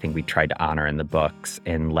what I think we tried to honor in the books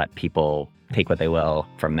and let people take what they will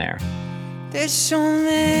from there. There's so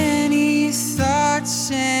many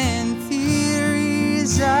thoughts and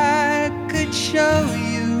theories I could show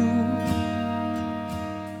you,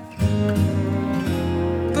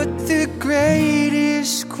 but the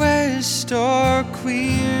greatest quest or query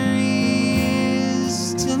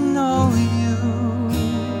is to know you.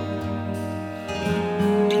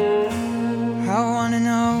 I want to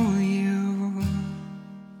know you.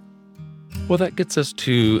 Well, that gets us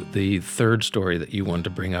to the third story that you wanted to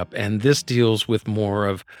bring up, and this deals with more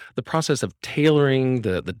of the process of tailoring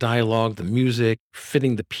the dialogue, the music,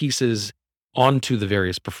 fitting the pieces onto the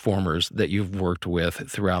various performers that you've worked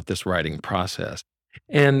with throughout this writing process.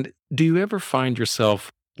 And do you ever find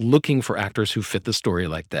yourself looking for actors who fit the story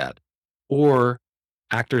like that? or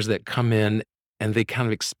actors that come in and they kind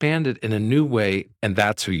of expand it in a new way, and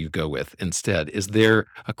that's who you go with instead? Is there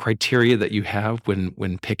a criteria that you have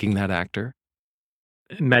when picking that actor?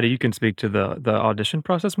 Maddie, you can speak to the audition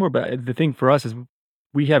process more, but the thing for us is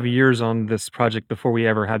we have years on this project before we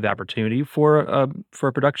ever had the opportunity for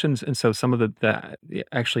productions, and so some of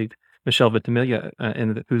actually Michelle Ventimiglia,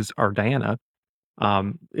 who's our Diana,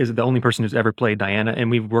 is the only person who's ever played Diana,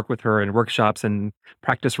 and we've worked with her in workshops and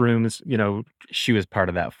practice rooms. She was part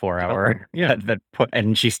of that 4 hour, yeah,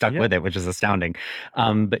 and she stuck with it, which is astounding.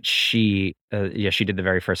 But she did the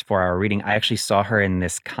very first 4 hour reading. I actually saw her in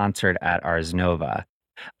this concert at Ars Nova.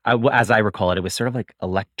 As I recall it, it was sort of like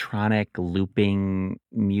electronic looping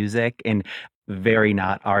music and very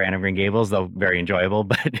not our Anne of Green Gables, though very enjoyable,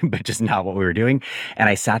 but just not what we were doing. And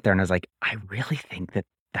I sat there and I was like, I really think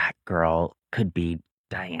that girl could be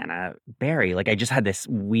Diana Barry. Like I just had this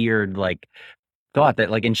weird thought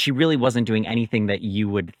that and she really wasn't doing anything that you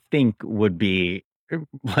would think would be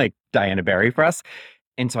like Diana Barry for us.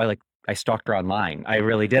 And so I stalked her online. I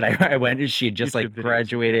really did. I went and she had just YouTube videos.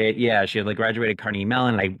 graduated. Yeah, she had graduated Carnegie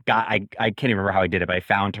Mellon. And I can't even remember how I did it, but I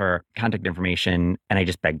found her contact information and I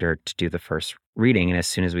just begged her to do the first reading. And as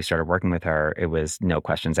soon as we started working with her, it was no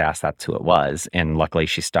questions asked. That's who it was. And luckily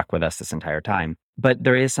she stuck with us this entire time. But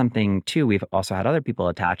there is something too. We've also had other people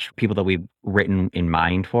attached, people that we've written in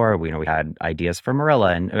mind for. We had ideas for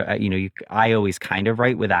Marilla, and I always kind of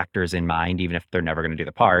write with actors in mind, even if they're never going to do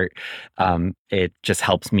the part. It just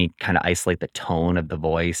helps me kind of isolate the tone of the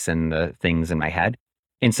voice and the things in my head.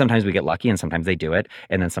 And sometimes we get lucky, and sometimes they do it,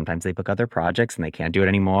 and then sometimes they book other projects and they can't do it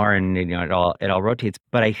anymore, and it all rotates.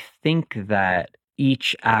 But I think that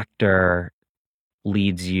each actor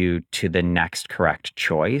leads you to the next correct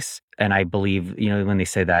choice. And I believe, when they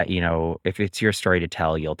say that, if it's your story to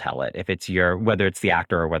tell, you'll tell it. If it's whether it's the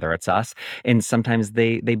actor or whether it's us. And sometimes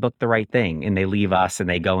they book the right thing and they leave us and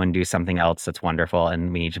they go and do something else that's wonderful.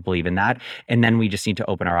 And we need to believe in that. And then we just need to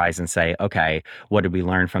open our eyes and say, okay, what did we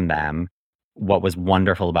learn from them? What was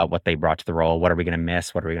wonderful about what they brought to the role? What are we going to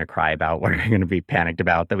miss? What are we going to cry about? What are we going to be panicked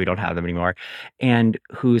about that we don't have them anymore? And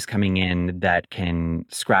who's coming in that can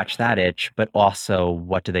scratch that itch, but also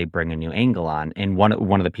what do they bring a new angle on? And one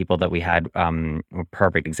of the people that we had, a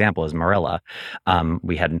perfect example is Marilla.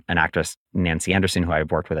 We had an actress, Nancy Anderson, who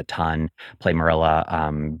I've worked with a ton, play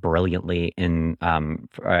Marilla brilliantly in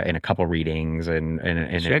a couple readings. And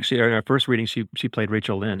she actually, in our first reading, she played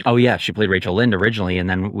Rachel Lynde. Oh yeah, she played Rachel Lynde originally, and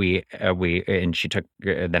then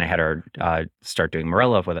then I had her start doing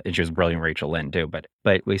Marilla with it, and she was brilliant Rachel Lynde too. But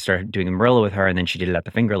we started doing Marilla with her, and then she did it at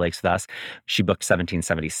the Finger Lakes with us. She booked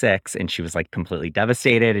 1776, and she was completely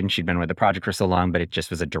devastated, and she'd been with the project for so long, but it just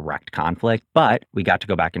was a direct conflict. But we got to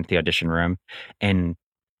go back into the audition room, and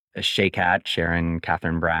Shay Cat, Sharon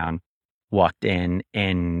Catherine Brown, walked in,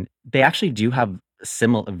 and they actually do have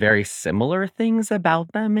very similar things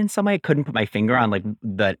about them in some way. I couldn't put my finger on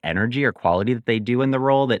the energy or quality that they do in the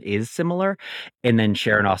role that is similar. And then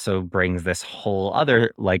Sharon also brings this whole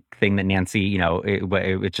other thing that Nancy,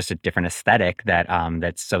 it's just a different aesthetic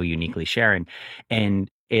that's so uniquely Sharon.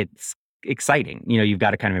 And it's exciting. You've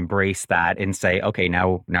got to kind of embrace that and say, okay,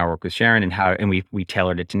 now work with Sharon and we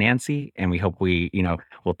tailored it to Nancy, and we hope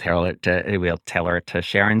we'll tailor it to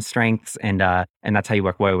Sharon's strengths, and that's how you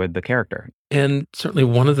work well with the character. And certainly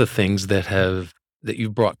one of the things that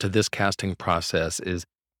you've brought to this casting process is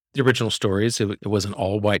the original stories. It was an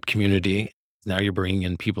all-white community. Now you're bringing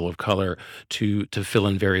in people of color to fill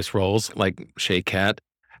in various roles, like Shay Cat.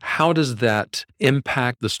 How does that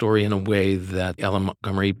impact the story in a way that Ellen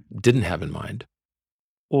Montgomery didn't have in mind?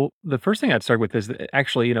 Well, the first thing I'd start with is that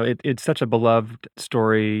actually, it's such a beloved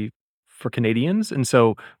story for Canadians, and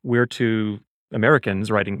so we're two Americans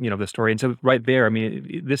writing, the story, and so right there, I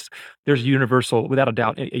mean, there's universal, without a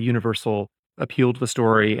doubt, a universal appeal to the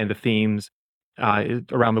story and the themes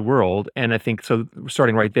around the world, and I think so.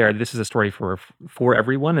 Starting right there, this is a story for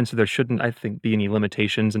everyone, and so there shouldn't, I think, be any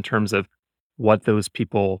limitations in terms of what those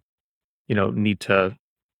people, need to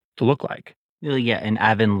look like. Well, yeah, and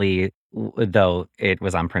Avonlea, though it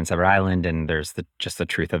was on Prince Edward Island, and there's just the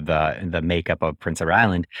truth of the makeup of Prince Edward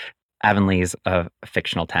Island. Avonlea's a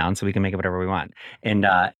fictional town, so we can make it whatever we want. And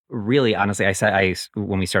really, honestly,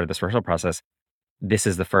 when we started this rehearsal process, this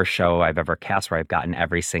is the first show I've ever cast where I've gotten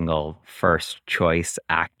every single first choice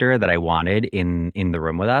actor that I wanted in the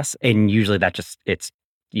room with us. And usually it's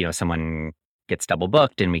someone gets double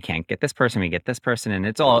booked and we can't get this person, we get this person, and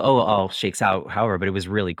it's all shakes out. However, but it was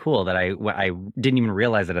really cool that I didn't even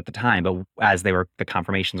realize it at the time, but as the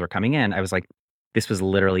confirmations were coming in, I was like, this was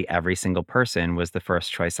literally every single person was the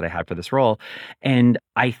first choice that I had for this role. And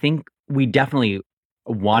I think we definitely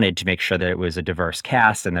wanted to make sure that it was a diverse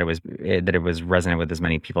cast and that it was resonant with as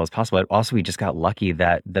many people as possible. But also, we just got lucky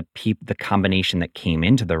that the combination that came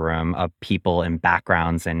into the room of people and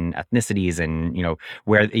backgrounds and ethnicities and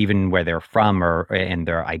where they're from and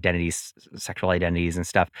their identities, sexual identities and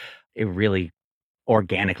stuff, it really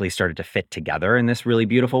organically started to fit together in this really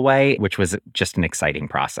beautiful way, which was just an exciting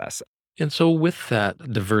process. And so with that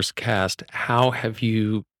diverse cast, how have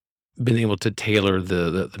you been able to tailor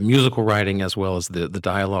the musical writing as well as the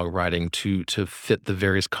dialogue writing to fit the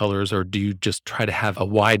various colors, or do you just try to have a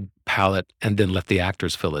wide palette and then let the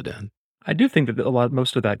actors fill it in? I do think that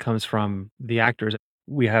most of that comes from the actors.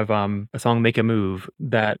 We have a song, Make a Move,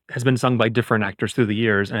 that has been sung by different actors through the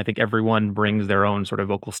years, and I think everyone brings their own sort of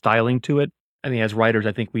vocal styling to it. I mean, as writers,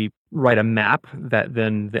 I think we write a map that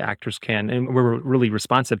then the actors can, and we're really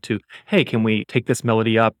responsive to, hey, can we take this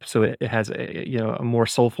melody up so it has a more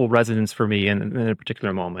soulful resonance for me in a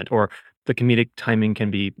particular moment, or the comedic timing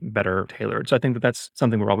can be better tailored. So I think that's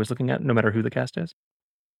something we're always looking at, no matter who the cast is.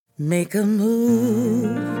 Make a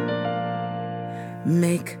move,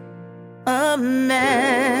 make a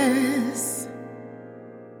mess,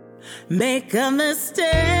 make a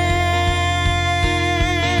mistake.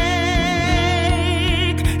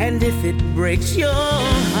 And if it breaks your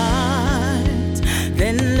heart,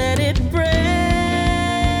 then let it break.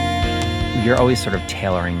 You're always sort of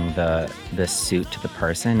tailoring the suit to the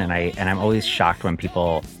person, and I'm always shocked when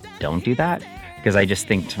people don't do that, because I just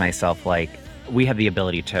think to myself, like, we have the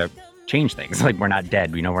ability to change things. Like, we're not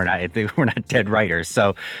dead, we're not dead writers.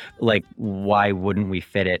 So, like, why wouldn't we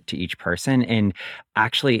fit it to each person? And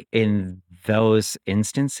actually, in those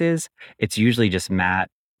instances, it's usually just Matt,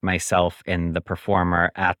 myself, and the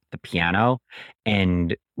performer at the piano,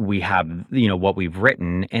 and we have what we've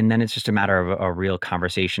written, and then it's just a matter of a real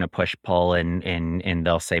conversation, a push pull, and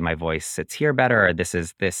they'll say my voice sits here better, or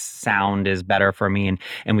this sound is better for me,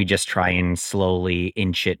 and we just try and slowly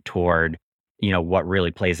inch it toward what really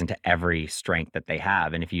plays into every strength that they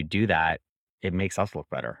have. And if you do that, it makes us look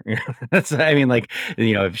better. That's, I mean, like,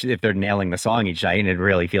 if they're nailing the song each night and it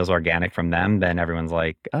really feels organic from them, then everyone's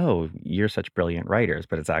like, oh, you're such brilliant writers,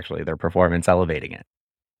 but it's actually their performance elevating it.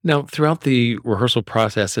 Now, throughout the rehearsal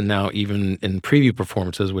process and now even in preview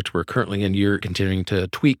performances, which we're currently in, you're continuing to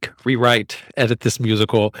tweak, rewrite, edit this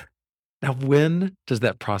musical. Now, when does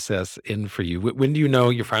that process end for you? When do you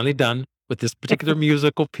know you're finally done with this particular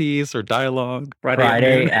musical piece or dialogue?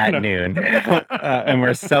 Friday at noon. And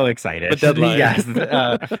we're so excited. The deadline. Yes.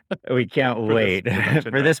 We can't wait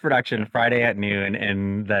for this production, Friday at noon.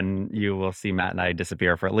 And then you will see Matt and I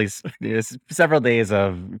disappear for at least several days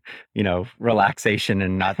of, relaxation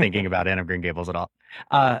and not thinking about Anne of Green Gables at all.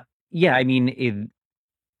 Yeah, I mean,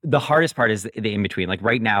 the hardest part is the in-between. Like,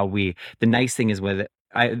 right now, the nice thing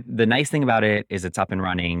about it is it's up and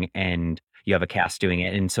running, and you have a cast doing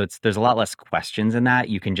it. And so there's a lot less questions in that.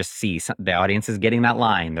 You can just see the audience is getting that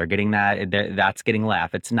line. They're getting that's getting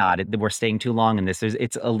laugh. It's not, we're staying too long in this.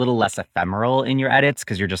 It's a little less ephemeral in your edits,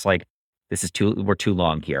 because you're just like, we're too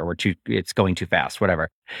long here. It's going too fast, whatever.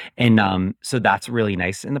 And so that's really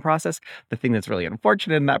nice in the process. The thing that's really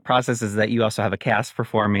unfortunate in that process is that you also have a cast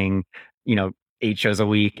performing, 8 shows a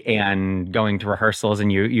week and going to rehearsals,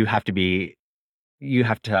 and you have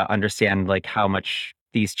to understand, like, how much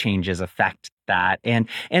these changes affect that and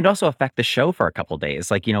also affect the show for a couple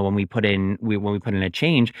days. Like, when we put in a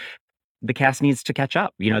change, the cast needs to catch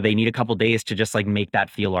up. They need a couple days to just, like, make that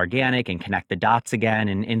feel organic and connect the dots again.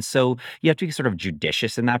 And so you have to be sort of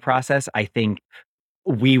judicious in that process. I think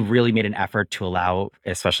we really made an effort to allow,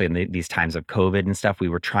 especially in these times of COVID and stuff, we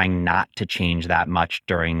were trying not to change that much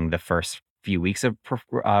during the first few weeks of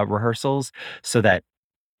rehearsals, so that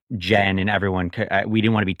Jen and everyone, we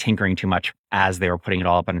didn't want to be tinkering too much as they were putting it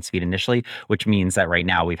all up on its feet initially, which means that right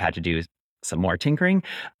now we've had to do some more tinkering.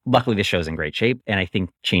 Luckily, the show's in great shape, and I think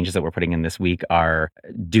changes that we're putting in this week are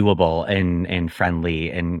doable and friendly,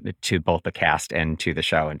 and to both the cast and to the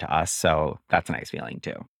show and to us. So that's a nice feeling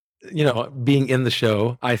too. Being in the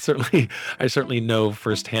show, I certainly know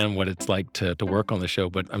firsthand what it's like to work on the show,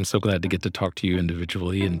 but I'm so glad to get to talk to you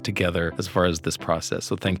individually and together as far as this process.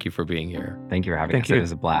 So thank you for being here. Thank you for having us. It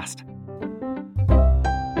was a blast.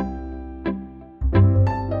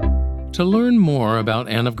 To learn more about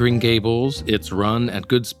Anne of Green Gables, its run at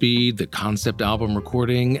good speed, the concept album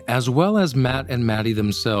recording, as well as Matt and Maddie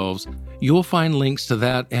themselves, you'll find links to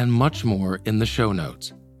that and much more in the show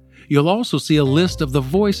notes. You'll also see a list of the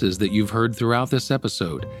voices that you've heard throughout this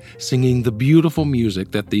episode, singing the beautiful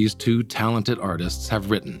music that these two talented artists have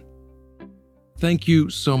written. Thank you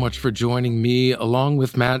so much for joining me, along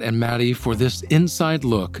with Matt and Maddie, for this inside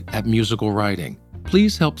look at musical writing.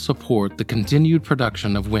 Please help support the continued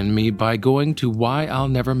production of Win Me by going to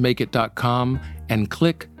whyillnevermakeit.com and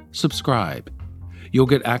click subscribe. You'll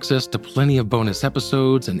get access to plenty of bonus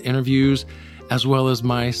episodes and interviews, as well as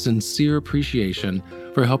my sincere appreciation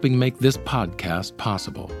for helping make this podcast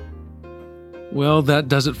possible. Well, that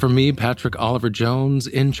does it for me, Patrick Oliver Jones,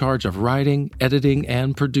 in charge of writing, editing,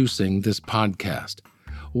 and producing this podcast.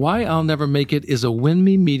 Why I'll Never Make It is a Win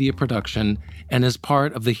Me Media production and is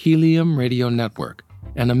part of the Helium Radio Network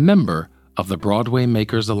and a member of the Broadway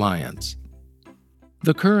Makers Alliance.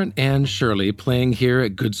 The current Anne Shirley playing here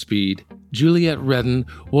at Goodspeed, Juliet Redden,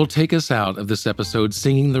 will take us out of this episode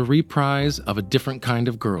singing the reprise of A Different Kind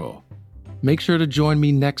of Girl. Make sure to join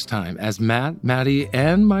me next time as Matt, Maddie,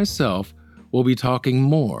 and myself will be talking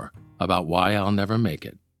more about Why I'll Never Make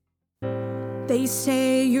It. They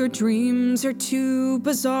say your dreams are too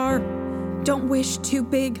bizarre. Don't wish too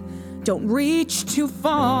big, don't reach too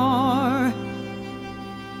far.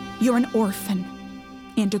 You're an orphan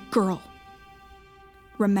and a girl.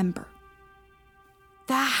 Remember,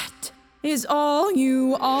 that is all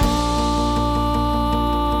you are.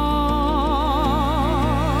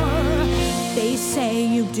 They say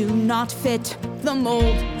you do not fit the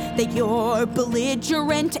mold, that you're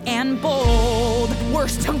belligerent and bold.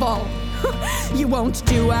 Worst of all, you won't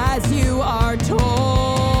do as you are told.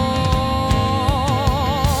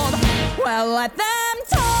 Well, let them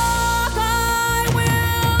talk, I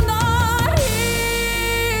will not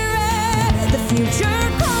hear it. The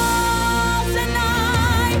future calls and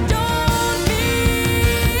I don't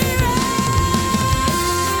fear it.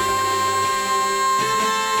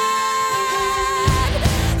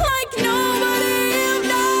 Like nobody you've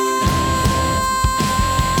known.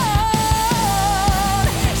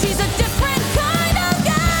 She's a different kind of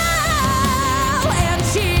gal, and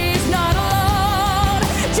she's not alone.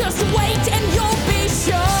 Just wait and you'll be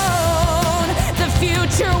shown. The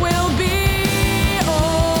future will be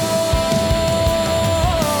owned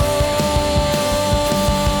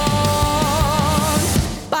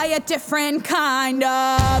by a different kind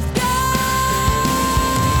of gal.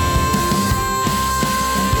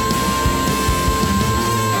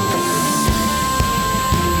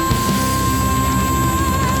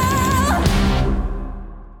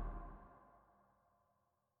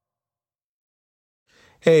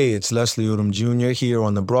 Hey, it's Leslie Odom Jr. here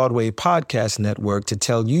on the Broadway Podcast Network to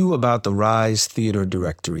tell you about the Rise Theater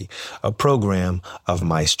Directory, a program of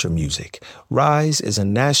Maestro Music. Rise is a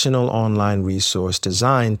national online resource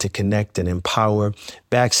designed to connect and empower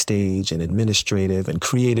backstage and administrative and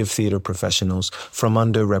creative theater professionals from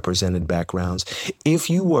underrepresented backgrounds. If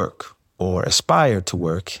you work or aspire to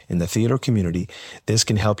work in the theater community, this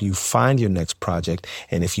can help you find your next project.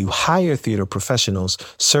 And if you hire theater professionals,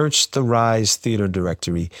 search the Rise Theater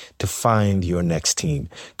Directory to find your next team.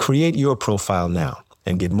 Create your profile now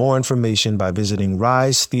and get more information by visiting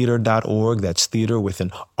risetheater.org. That's theater with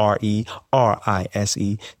an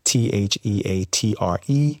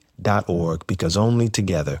RERISETHEATRE.org, because only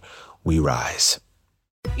together we rise.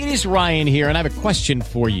 It is Ryan here, and I have a question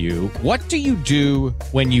for you. What do you do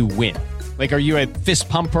when you win? Like, are you a fist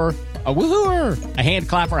pumper, a woohooer, a hand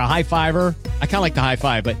clapper, a high fiver? I kind of like the high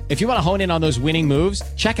five, but if you want to hone in on those winning moves,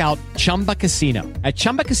 check out Chumba Casino. At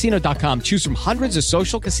ChumbaCasino.com, choose from hundreds of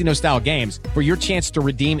social casino-style games for your chance to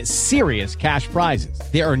redeem serious cash prizes.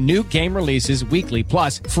 There are new game releases weekly,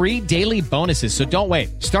 plus free daily bonuses. So don't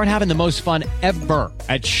wait. Start having the most fun ever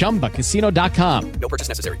at ChumbaCasino.com. No purchase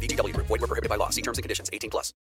necessary. VGW Group. Void where prohibited by law. See terms and conditions. 18+.